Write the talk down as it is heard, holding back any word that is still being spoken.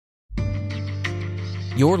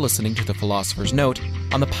You're listening to The Philosopher's Note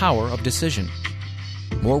on the power of decision.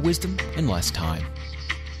 More wisdom in less time.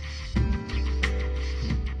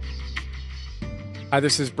 Hi,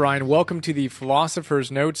 this is Brian. Welcome to The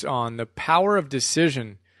Philosopher's Notes on the Power of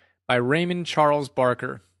Decision by Raymond Charles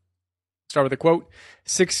Barker. Start with a quote.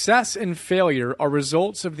 Success and failure are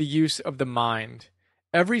results of the use of the mind.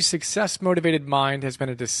 Every success-motivated mind has been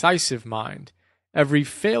a decisive mind. Every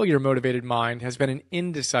failure-motivated mind has been an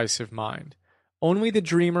indecisive mind. Only the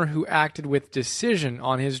dreamer who acted with decision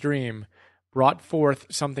on his dream brought forth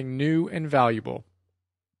something new and valuable.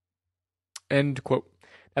 End quote.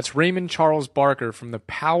 That's Raymond Charles Barker from The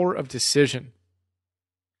Power of Decision.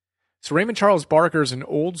 So Raymond Charles Barker is an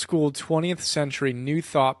old-school 20th century New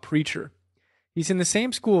Thought preacher. He's in the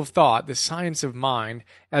same school of thought, the science of mind,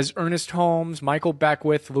 as Ernest Holmes, Michael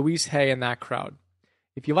Beckwith, Louise Hay, and that crowd.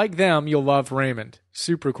 If you like them, you'll love Raymond.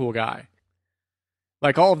 Super cool guy.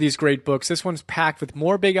 Like all of these great books, this one's packed with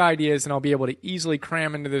more big ideas than I'll be able to easily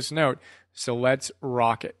cram into this note, so let's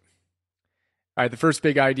rock it. All right, the first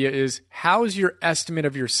big idea is, how's your estimate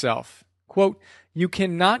of yourself? Quote, you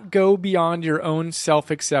cannot go beyond your own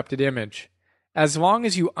self-accepted image. As long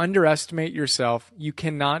as you underestimate yourself, you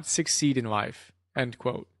cannot succeed in life. End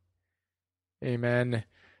quote. Amen.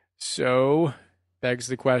 So, begs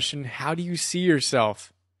the question, how do you see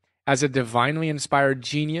yourself? As a divinely inspired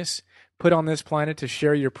genius put on this planet to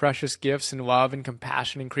share your precious gifts in love and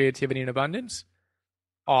compassion and creativity and abundance?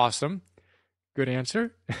 Awesome. Good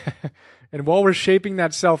answer. And while we're shaping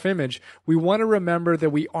that self-image, we want to remember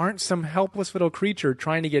that we aren't some helpless little creature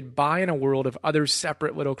trying to get by in a world of other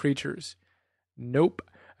separate little creatures. Nope.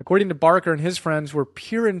 According to Barker and his friends, we're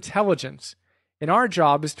pure intelligence, and our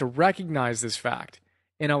job is to recognize this fact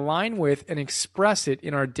and align with and express it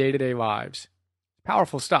in our day-to-day lives.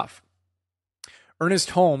 Powerful stuff.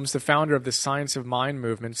 Ernest Holmes, the founder of the Science of Mind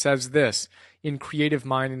movement, says this in Creative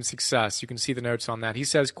Mind and Success. You can see the notes on that. He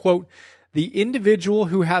says, quote, the individual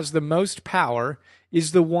who has the most power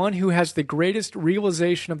is the one who has the greatest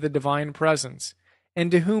realization of the divine presence,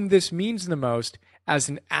 and to whom this means the most as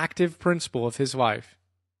an active principle of his life.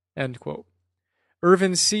 End quote.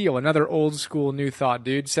 Irvin Seal, another old school New Thought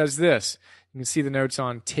dude, says this. You can see the notes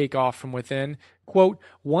on Take Off From Within. Quote,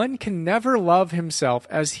 one can never love himself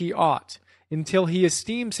as he ought until he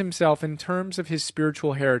esteems himself in terms of his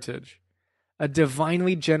spiritual heritage. A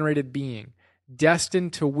divinely generated being,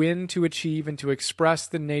 destined to win, to achieve, and to express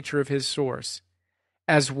the nature of his source.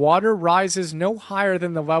 As water rises no higher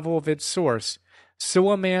than the level of its source,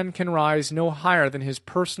 so a man can rise no higher than his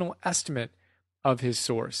personal estimate of his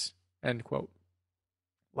source. End quote.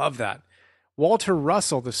 Love that. Walter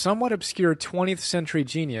Russell, the somewhat obscure 20th century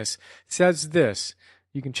genius, says this.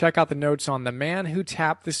 You can check out the notes on The Man Who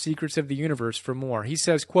Tapped the Secrets of the Universe for more. He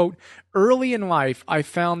says, quote, early in life, I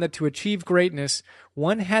found that to achieve greatness,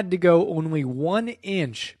 one had to go only 1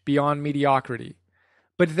 inch beyond mediocrity.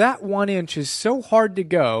 But that 1 inch is so hard to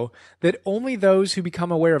go that only those who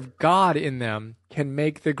become aware of God in them can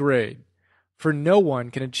make the grade. For no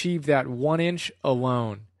one can achieve that 1 inch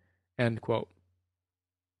alone. End quote.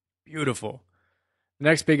 Beautiful. The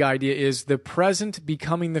next big idea is the present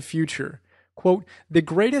becoming the future. Quote, the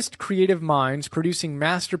greatest creative minds producing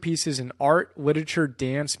masterpieces in art, literature,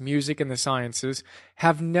 dance, music, and the sciences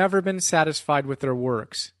have never been satisfied with their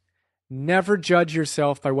works. Never judge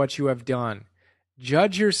yourself by what you have done.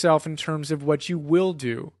 Judge yourself in terms of what you will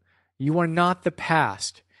do. You are not the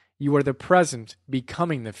past. You are the present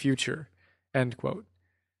becoming the future. End quote.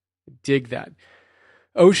 Dig that.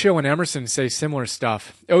 Osho and Emerson say similar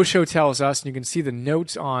stuff. Osho tells us, and you can see the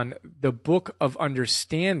notes on the Book of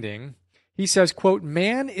Understanding, he says, quote,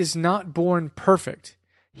 man is not born perfect.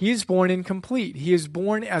 He is born incomplete. He is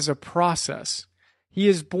born as a process. He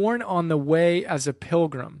is born on the way as a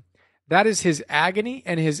pilgrim. That is his agony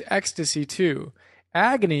and his ecstasy too.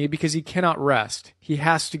 Agony because he cannot rest. He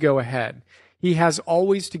has to go ahead. He has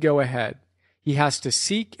always to go ahead. He has to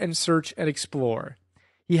seek and search and explore.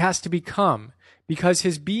 He has to become, because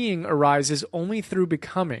his being arises only through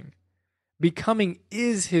becoming. Becoming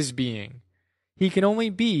is his being. He can only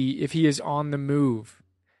be if he is on the move.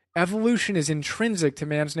 Evolution is intrinsic to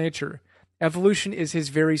man's nature. Evolution is his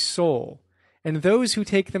very soul. And those who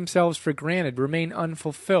take themselves for granted remain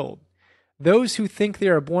unfulfilled. Those who think they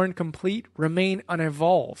are born complete remain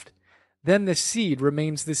unevolved. Then the seed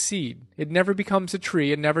remains the seed. It never becomes a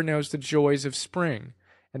tree. It never knows the joys of spring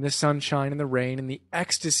and the sunshine and the rain and the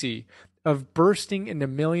ecstasy of bursting into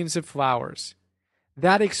millions of flowers.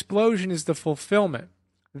 That explosion is the fulfillment.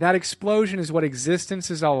 That explosion is what existence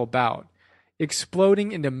is all about,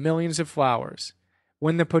 exploding into millions of flowers.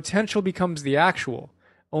 When the potential becomes the actual,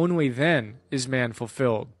 only then is man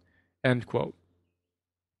fulfilled. End quote.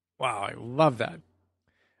 Wow, I love that.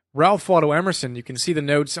 Ralph Waldo Emerson, you can see the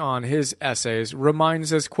notes on his essays,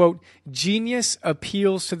 reminds us, quote, genius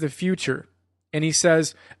appeals to the future. And he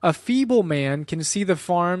says, a feeble man can see the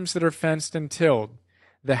farms that are fenced and tilled,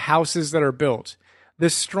 the houses that are built.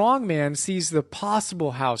 The strong man sees the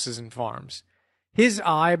possible houses and farms. His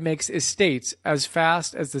eye makes estates as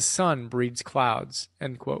fast as the sun breeds clouds,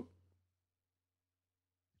 end quote.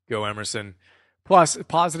 Go Emerson. Plus,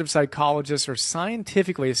 positive psychologists are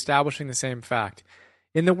scientifically establishing the same fact.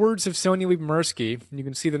 In the words of Sonia Lyubomirsky, you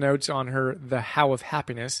can see the notes on her The How of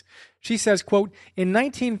Happiness, she says, quote, in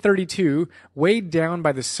 1932, weighed down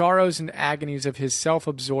by the sorrows and agonies of his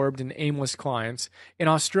self-absorbed and aimless clients, an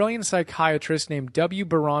Australian psychiatrist named W.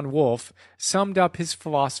 Baron Wolfe summed up his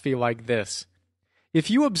philosophy like this. If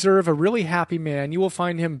you observe a really happy man, you will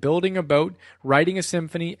find him building a boat, writing a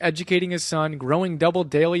symphony, educating his son, growing double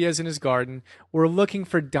dahlias in his garden, or looking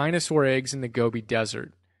for dinosaur eggs in the Gobi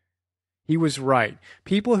Desert. He was right.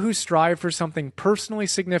 People who strive for something personally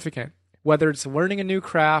significant, whether it's learning a new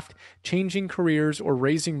craft, changing careers, or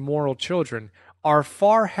raising moral children, are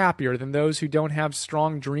far happier than those who don't have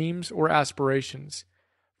strong dreams or aspirations.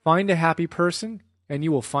 Find a happy person, and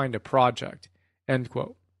you will find a project. End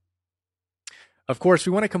quote. Of course,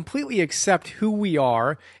 we want to completely accept who we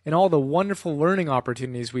are and all the wonderful learning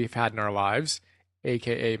opportunities we've had in our lives,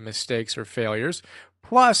 aka mistakes or failures,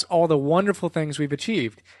 plus all the wonderful things we've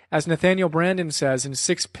achieved. As Nathaniel Branden says in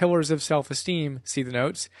 6 Pillars of Self-Esteem, see the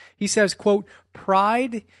notes, he says, quote,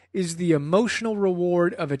 pride is the emotional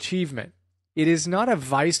reward of achievement. It is not a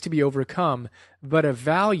vice to be overcome, but a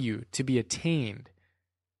value to be attained.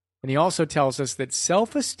 And he also tells us that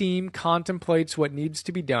self-esteem contemplates what needs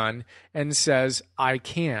to be done and says, I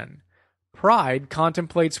can. Pride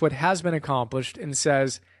contemplates what has been accomplished and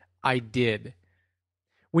says, I did.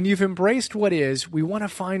 When you've embraced what is, we want to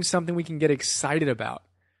find something we can get excited about.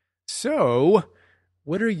 So,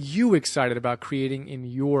 what are you excited about creating in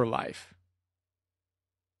your life?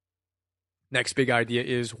 Next big idea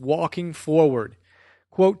is walking forward.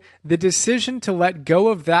 Quote, the decision to let go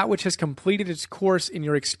of that which has completed its course in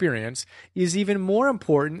your experience is even more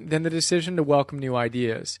important than the decision to welcome new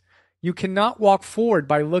ideas. You cannot walk forward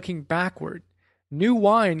by looking backward. New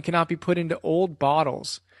wine cannot be put into old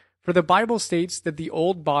bottles. For the Bible states that the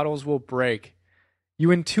old bottles will break.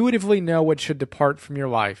 You intuitively know what should depart from your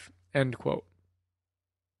life. End quote.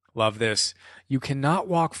 Love this. You cannot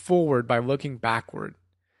walk forward by looking backward.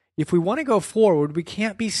 If we want to go forward, we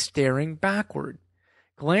can't be staring backward.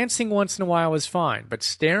 Glancing once in a while is fine, but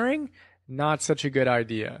staring, not such a good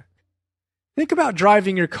idea. Think about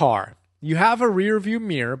driving your car. You have a rear view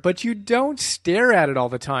mirror, but you don't stare at it all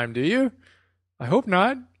the time, do you? I hope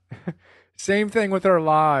not. Same thing with our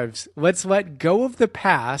lives. Let's let go of the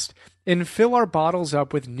past and fill our bottles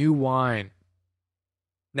up with new wine.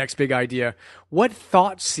 Next big idea. What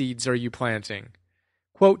thought seeds are you planting?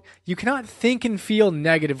 Quote, you cannot think and feel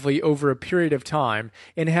negatively over a period of time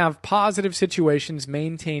and have positive situations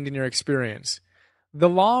maintained in your experience. The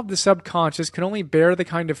law of the subconscious can only bear the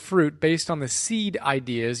kind of fruit based on the seed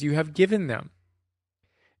ideas you have given them.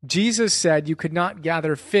 Jesus said you could not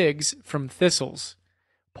gather figs from thistles.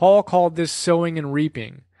 Paul called this sowing and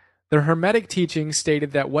reaping. The Hermetic teaching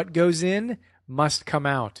stated that what goes in must come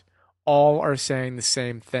out. All are saying the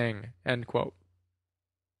same thing, end quote.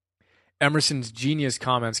 Emerson's genius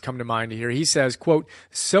comments come to mind here. He says, quote,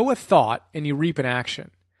 sow a thought and you reap an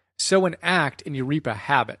action. Sow an act and you reap a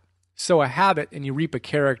habit. Sow a habit and you reap a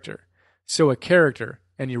character. Sow a character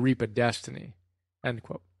and you reap a destiny, end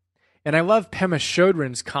quote. And I love Pema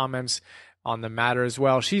Chodron's comments on the matter as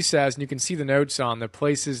well. She says, and you can see the notes on the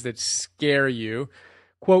places that scare you,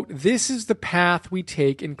 quote, this is the path we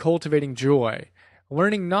take in cultivating joy,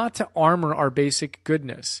 learning not to armor our basic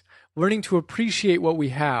goodness, learning to appreciate what we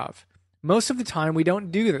have. Most of the time, we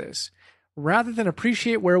don't do this. Rather than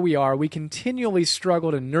appreciate where we are, we continually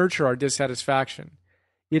struggle to nurture our dissatisfaction.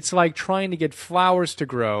 It's like trying to get flowers to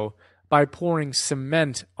grow by pouring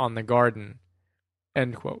cement on the garden,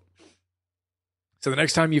 end quote. So the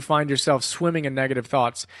next time you find yourself swimming in negative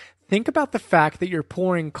thoughts, think about the fact that you're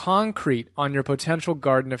pouring concrete on your potential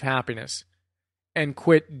garden of happiness and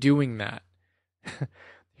quit doing that.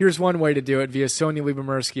 Here's one way to do it via Sonia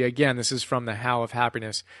Lyubomirsky. Again, this is from The How of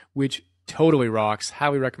Happiness, which totally rocks.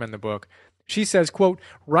 Highly recommend the book. She says, quote,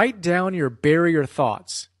 write down your barrier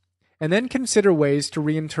thoughts and then consider ways to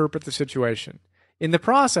reinterpret the situation. In the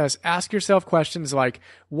process, ask yourself questions like,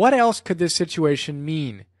 what else could this situation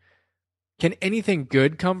mean? Can anything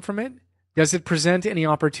good come from it? Does it present any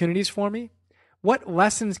opportunities for me? What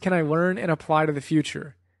lessons can I learn and apply to the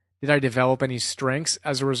future? Did I develop any strengths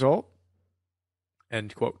as a result?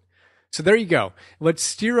 End quote. So there you go. Let's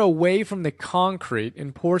steer away from the concrete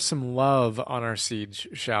and pour some love on our seeds,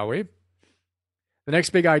 shall we? The next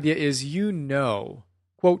big idea is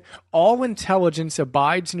quote, all intelligence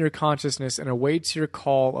abides in your consciousness and awaits your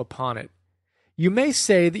call upon it. You may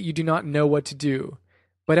say that you do not know what to do,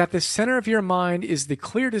 but at the center of your mind is the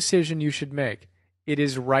clear decision you should make. It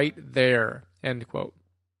is right there, end quote.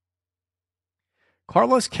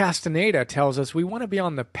 Carlos Castaneda tells us we want to be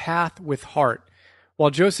on the path with heart, while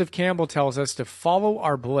Joseph Campbell tells us to follow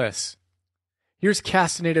our bliss. Here's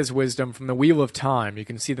Castaneda's wisdom from the Wheel of Time. You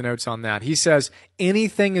can see the notes on that. He says,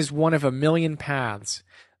 anything is one of a million paths.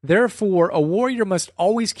 Therefore, a warrior must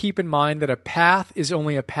always keep in mind that a path is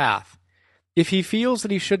only a path. If he feels that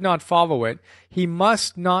he should not follow it, he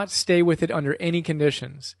must not stay with it under any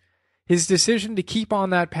conditions. His decision to keep on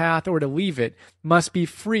that path or to leave it must be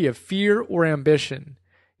free of fear or ambition.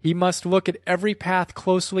 He must look at every path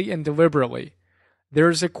closely and deliberately. There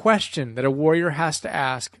is a question that a warrior has to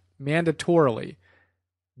ask mandatorily.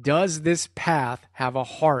 Does this path have a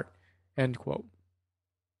heart? End quote.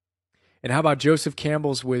 And how about Joseph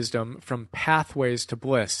Campbell's wisdom from Pathways to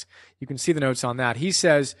Bliss? You can see the notes on that. He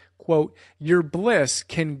says, quote, your bliss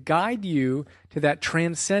can guide you to that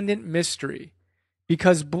transcendent mystery,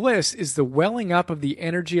 because bliss is the welling up of the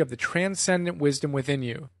energy of the transcendent wisdom within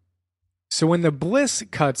you. So when the bliss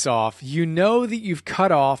cuts off, you know that you've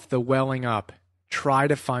cut off the welling up. Try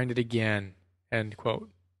to find it again, end quote.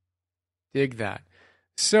 Dig that.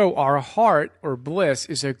 So our heart, or bliss,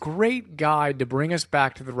 is a great guide to bring us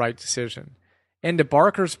back to the right decision. And to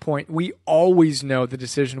Barker's point, we always know the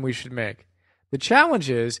decision we should make. The challenge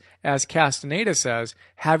is, as Castaneda says,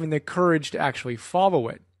 having the courage to actually follow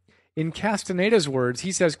it. In Castaneda's words,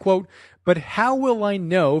 he says, quote, but how will I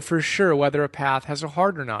know for sure whether a path has a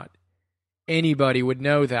heart or not? Anybody would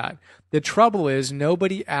know that. The trouble is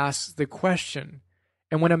nobody asks the question.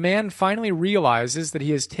 And when a man finally realizes that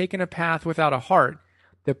he has taken a path without a heart,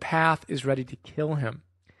 the path is ready to kill him.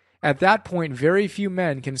 At that point, very few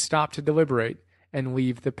men can stop to deliberate and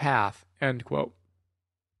leave the path, end quote.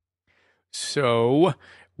 So,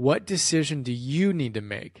 what decision do you need to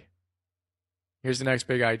make? Here's the next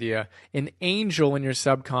big idea. An angel in your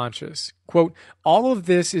subconscious. Quote, all of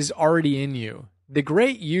this is already in you. The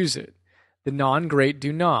great use it. The non-great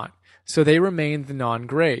do not. So they remain the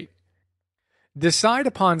non-great. Decide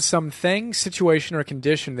upon some thing, situation, or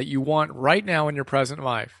condition that you want right now in your present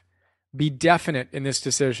life. Be definite in this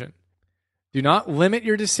decision. Do not limit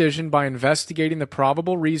your decision by investigating the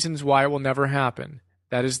probable reasons why it will never happen.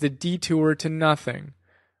 That is the detour to nothing.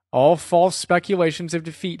 All false speculations of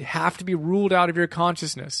defeat have to be ruled out of your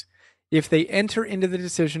consciousness. If they enter into the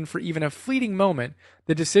decision for even a fleeting moment,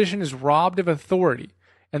 the decision is robbed of authority,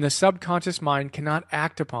 and the subconscious mind cannot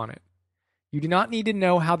act upon it. You do not need to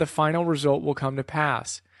know how the final result will come to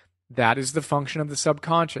pass. That is the function of the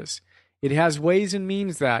subconscious. It has ways and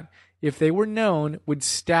means that, if they were known, would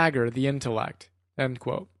stagger the intellect. End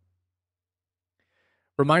quote.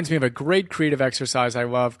 Reminds me of a great creative exercise I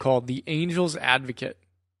love called the Angel's Advocate.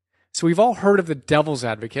 So we've all heard of the devil's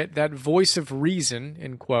advocate, that voice of reason,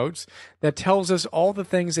 in quotes, that tells us all the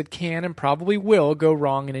things that can and probably will go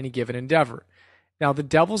wrong in any given endeavor. Now, the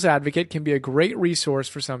devil's advocate can be a great resource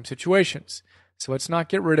for some situations, so let's not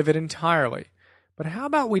get rid of it entirely. But how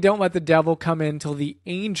about we don't let the devil come in till the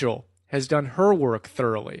angel has done her work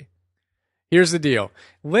thoroughly? Here's the deal.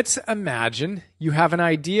 Let's imagine you have an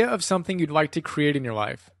idea of something you'd like to create in your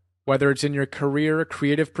life, whether it's in your career,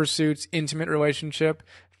 creative pursuits, intimate relationship,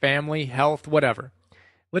 family, health, whatever.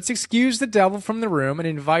 Let's excuse the devil from the room and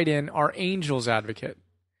invite in our angel's advocate.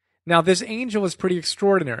 Now, this angel is pretty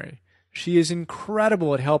extraordinary. She is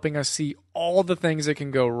incredible at helping us see all the things that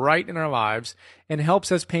can go right in our lives and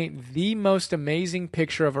helps us paint the most amazing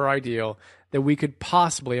picture of our ideal that we could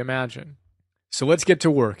possibly imagine. So let's get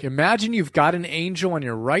to work. Imagine you've got an angel on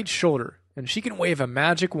your right shoulder, and she can wave a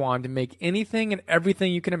magic wand to make anything and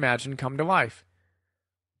everything you can imagine come to life.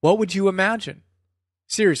 What would you imagine?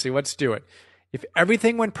 Seriously, let's do it. If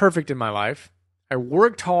everything went perfect in my life, I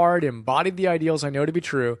worked hard, embodied the ideals I know to be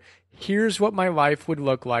true, here's what my life would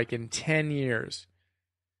look like in 10 years.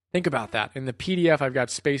 Think about that. In the PDF, I've got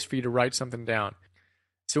space for you to write something down.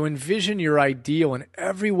 So envision your ideal in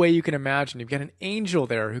every way you can imagine. You've got an angel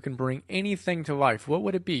there who can bring anything to life. What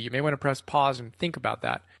would it be? You may want to press pause and think about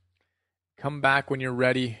that. Come back when you're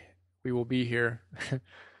ready. We will be here.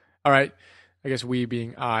 All right. I guess we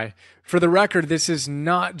being I. For the record, this is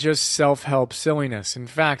not just self-help silliness. In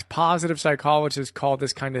fact, positive psychologists call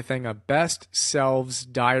this kind of thing a best selves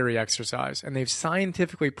diary exercise, and they've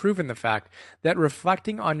scientifically proven the fact that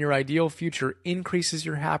reflecting on your ideal future increases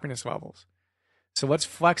your happiness levels. So let's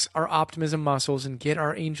flex our optimism muscles and get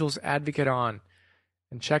our angel's advocate on.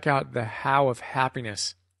 And check out the How of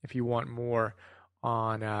Happiness if you want more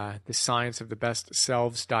on the science of the best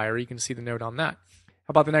selves diary. You can see the note on that. How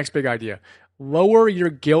about the next big idea? Lower your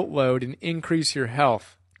guilt load and increase your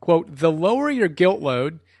health. Quote, the lower your guilt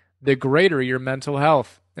load, the greater your mental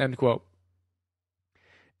health. End quote.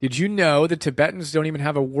 Did you know the Tibetans don't even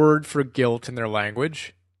have a word for guilt in their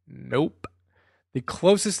language? Nope. The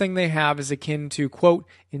closest thing they have is akin to, quote,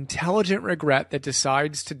 intelligent regret that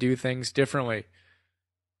decides to do things differently.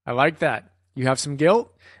 I like that. You have some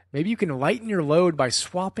guilt? Maybe you can lighten your load by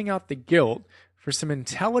swapping out the guilt for some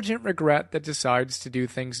intelligent regret that decides to do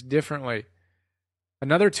things differently.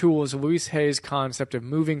 Another tool is Louise Hay's concept of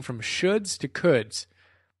moving from shoulds to coulds.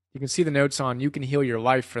 You can see the notes on You Can Heal Your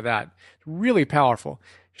Life for that. It's really powerful.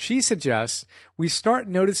 She suggests we start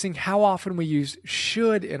noticing how often we use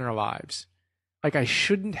should in our lives. Like, I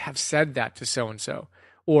shouldn't have said that to so-and-so.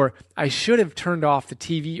 Or, I should have turned off the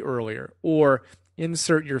TV earlier. Or,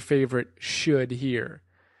 insert your favorite should here.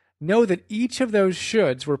 Know that each of those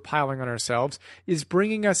shoulds we're piling on ourselves is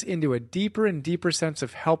bringing us into a deeper and deeper sense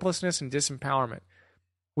of helplessness and disempowerment,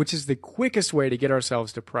 which is the quickest way to get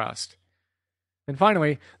ourselves depressed. And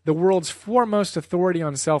finally, the world's foremost authority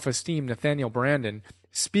on self-esteem, Nathaniel Branden,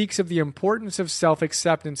 speaks of the importance of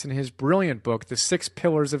self-acceptance in his brilliant book, The 6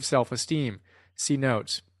 Pillars of Self-Esteem. See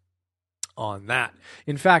notes on that.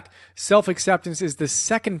 In fact, self-acceptance is the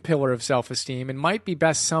second pillar of self-esteem and might be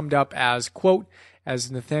best summed up as, quote,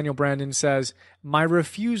 as Nathaniel Branden says, my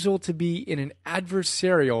refusal to be in an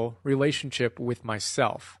adversarial relationship with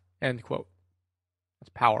myself, end quote.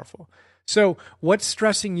 That's powerful. So what's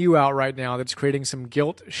stressing you out right now that's creating some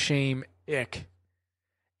guilt, shame, ick?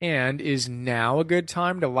 And is now a good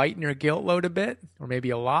time to lighten your guilt load a bit, or maybe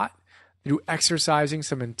a lot, through exercising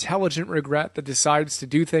some intelligent regret that decides to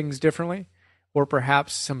do things differently, or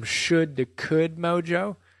perhaps some should to could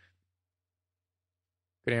mojo?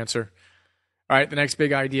 Good answer. All right, the next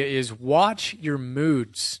big idea is watch your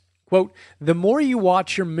moods. Quote, the more you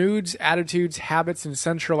watch your moods, attitudes, habits, and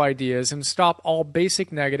central ideas and stop all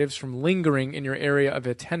basic negatives from lingering in your area of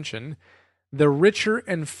attention, the richer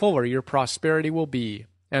and fuller your prosperity will be,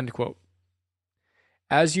 end quote.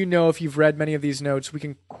 As you know, if you've read many of these notes, we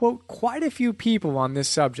can quote quite a few people on this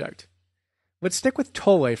subject. Let's stick with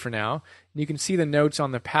Tolle for now. You can see the notes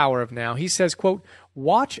on the power of now. He says, quote,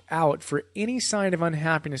 watch out for any sign of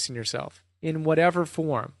unhappiness in yourself, in whatever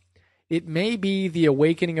form. It may be the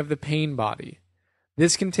awakening of the pain body.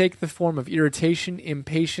 This can take the form of irritation,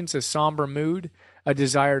 impatience, a somber mood, a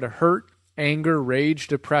desire to hurt, anger, rage,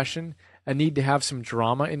 depression, a need to have some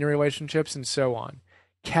drama in your relationships, and so on.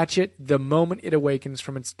 Catch it the moment it awakens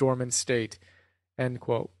from its dormant state. End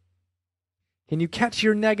quote. Can you catch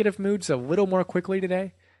your negative moods a little more quickly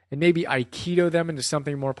today? And maybe Aikido them into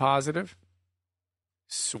something more positive?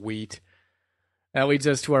 Sweet. That leads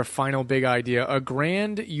us to our final big idea, a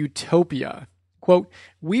grand utopia. Quote,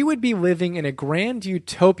 we would be living in a grand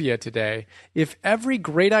utopia today if every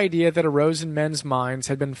great idea that arose in men's minds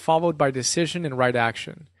had been followed by decision and right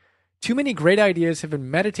action. Too many great ideas have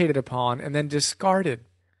been meditated upon and then discarded.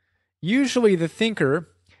 Usually the thinker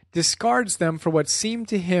discards them for what seem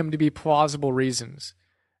to him to be plausible reasons.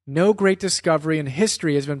 No great discovery in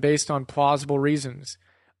history has been based on plausible reasons.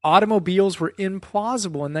 Automobiles were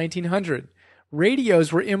implausible in 1900.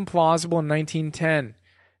 Radios were implausible in 1910.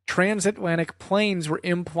 Transatlantic planes were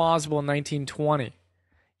implausible in 1920.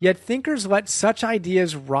 Yet thinkers let such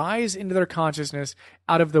ideas rise into their consciousness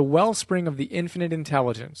out of the wellspring of the infinite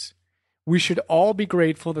intelligence. We should all be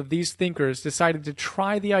grateful that these thinkers decided to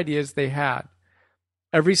try the ideas they had.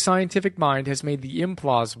 Every scientific mind has made the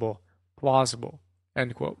implausible plausible.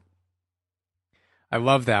 End quote. I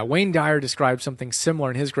love that. Wayne Dyer describes something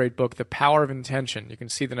similar in his great book, The Power of Intention. You can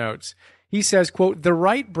see the notes. He says, quote, the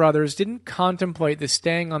Wright brothers didn't contemplate the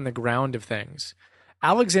staying on the ground of things.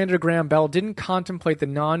 Alexander Graham Bell didn't contemplate the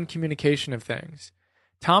non-communication of things.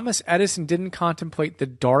 Thomas Edison didn't contemplate the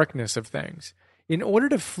darkness of things. In order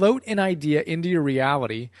to float an idea into your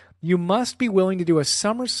reality, you must be willing to do a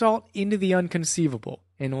somersault into the unconceivable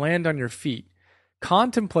and land on your feet,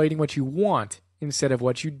 contemplating what you want instead of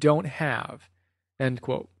what you don't have. End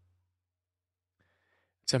quote.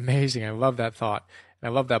 It's amazing. I love that thought. And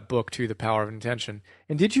I love that book, too, The Power of Intention.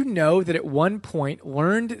 And did you know that at one point,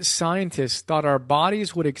 learned scientists thought our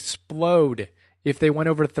bodies would explode if they went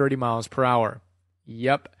over 30 miles per hour?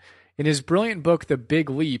 Yep. In his brilliant book, The Big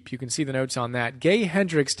Leap, you can see the notes on that, Gay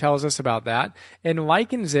Hendricks tells us about that and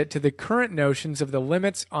likens it to the current notions of the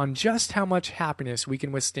limits on just how much happiness we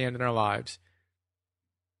can withstand in our lives.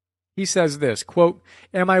 He says this, quote,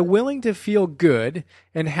 "Am I willing to feel good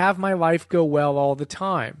and have my life go well all the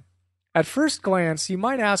time? At first glance, you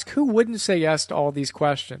might ask who wouldn't say yes to all these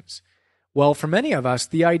questions. Well, for many of us,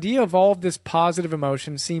 the idea of all of this positive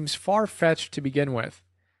emotion seems far-fetched to begin with.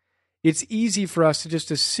 It's easy for us to just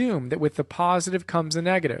assume that with the positive comes the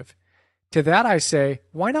negative. To that I say,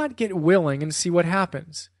 why not get willing and see what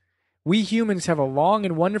happens? We humans have a long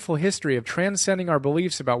and wonderful history of transcending our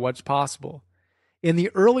beliefs about what's possible. In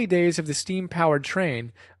the early days of the steam-powered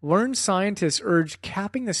train, learned scientists urged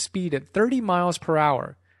capping the speed at 30 miles per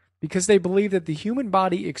hour because they believed that the human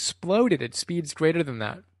body exploded at speeds greater than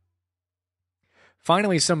that.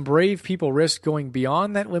 Finally, some brave people risked going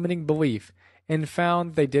beyond that limiting belief and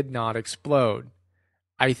found they did not explode.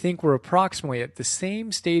 I think we're approximately at the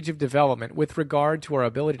same stage of development with regard to our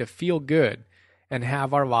ability to feel good and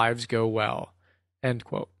have our lives go well." End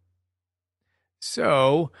quote.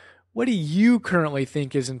 So, what do you currently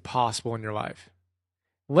think is impossible in your life?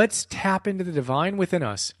 Let's tap into the divine within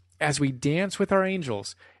us as we dance with our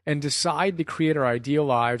angels and decide to create our ideal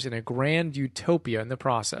lives in a grand utopia in the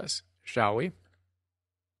process, shall we?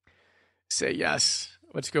 Say yes.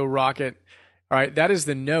 Let's go rock it. All right, that is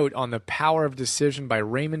the note on the power of decision by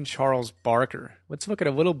Raymond Charles Barker. Let's look at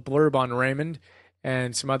a little blurb on Raymond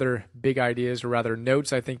and some other big ideas, or rather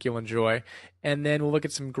notes I think you'll enjoy. And then we'll look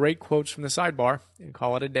at some great quotes from the sidebar and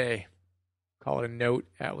call it a day. Call it a note,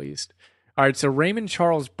 at least. All right, so Raymond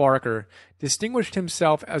Charles Barker distinguished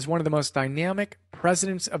himself as one of the most dynamic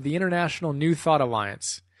presidents of the International New Thought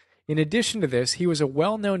Alliance. In addition to this, he was a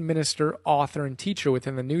well-known minister, author, and teacher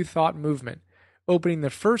within the New Thought movement, opening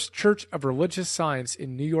the first Church of Religious Science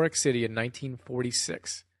in New York City in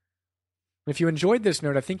 1946. If you enjoyed this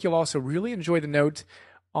note, I think you'll also really enjoy the note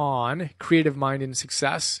on creative mind and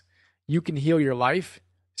success, you can heal your life,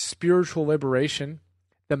 spiritual liberation,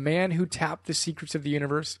 the man who tapped the secrets of the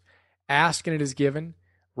universe, ask and it is given,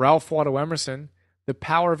 Ralph Waldo Emerson, the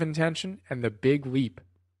power of intention, and the big leap.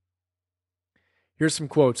 Here's some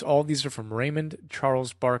quotes. All of these are from Raymond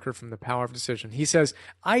Charles Barker from The Power of Decision. He says,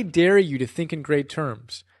 "I dare you to think in great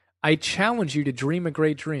terms. I challenge you to dream a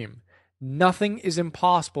great dream. Nothing is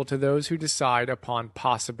impossible to those who decide upon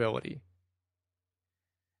possibility."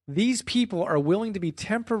 These people are willing to be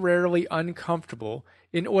temporarily uncomfortable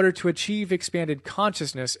in order to achieve expanded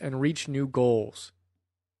consciousness and reach new goals.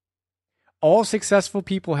 All successful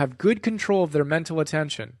people have good control of their mental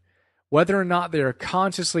attention, whether or not they are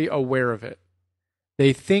consciously aware of it.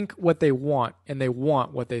 They think what they want, and they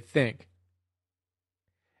want what they think.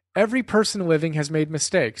 Every person living has made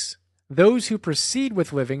mistakes. Those who proceed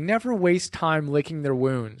with living never waste time licking their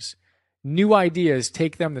wounds. New ideas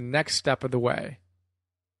take them the next step of the way.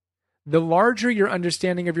 The larger your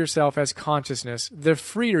understanding of yourself as consciousness, the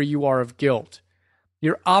freer you are of guilt.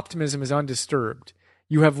 Your optimism is undisturbed.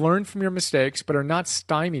 You have learned from your mistakes, but are not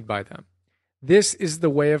stymied by them. This is the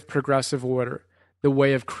way of progressive order, the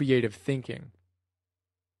way of creative thinking.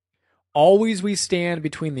 Always we stand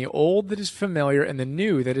between the old that is familiar and the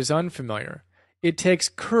new that is unfamiliar. It takes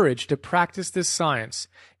courage to practice this science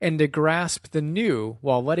and to grasp the new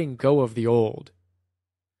while letting go of the old.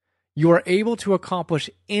 You are able to accomplish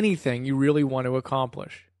anything you really want to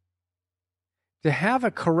accomplish. To have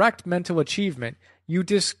a correct mental achievement, you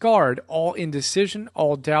discard all indecision,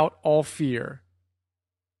 all doubt, all fear.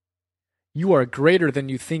 You are greater than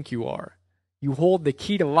you think you are. You hold the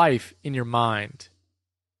key to life in your mind.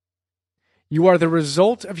 You are the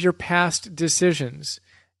result of your past decisions.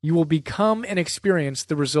 You will become and experience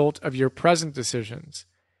the result of your present decisions.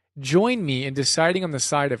 Join me in deciding on the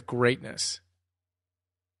side of greatness.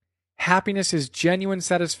 Happiness is genuine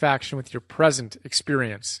satisfaction with your present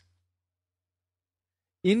experience.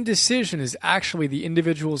 Indecision is actually the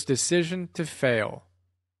individual's decision to fail.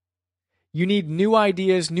 You need new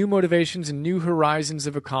ideas, new motivations, and new horizons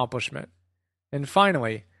of accomplishment. And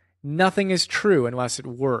finally, nothing is true unless it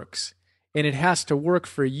works. And it has to work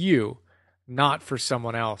for you, not for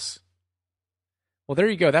someone else. Well, there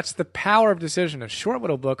you go. That's The Power of Decision, a short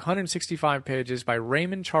little book, 165 pages by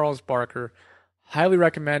Raymond Charles Barker. Highly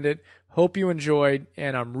recommend it. Hope you enjoyed,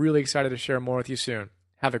 and I'm really excited to share more with you soon.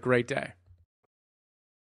 Have a great day.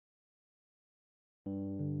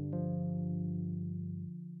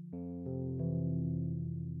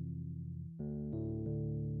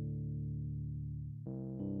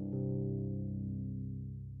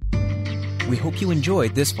 We hope you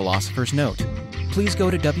enjoyed this Philosopher's Note. Please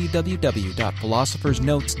go to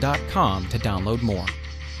www.philosophersnotes.com to download more.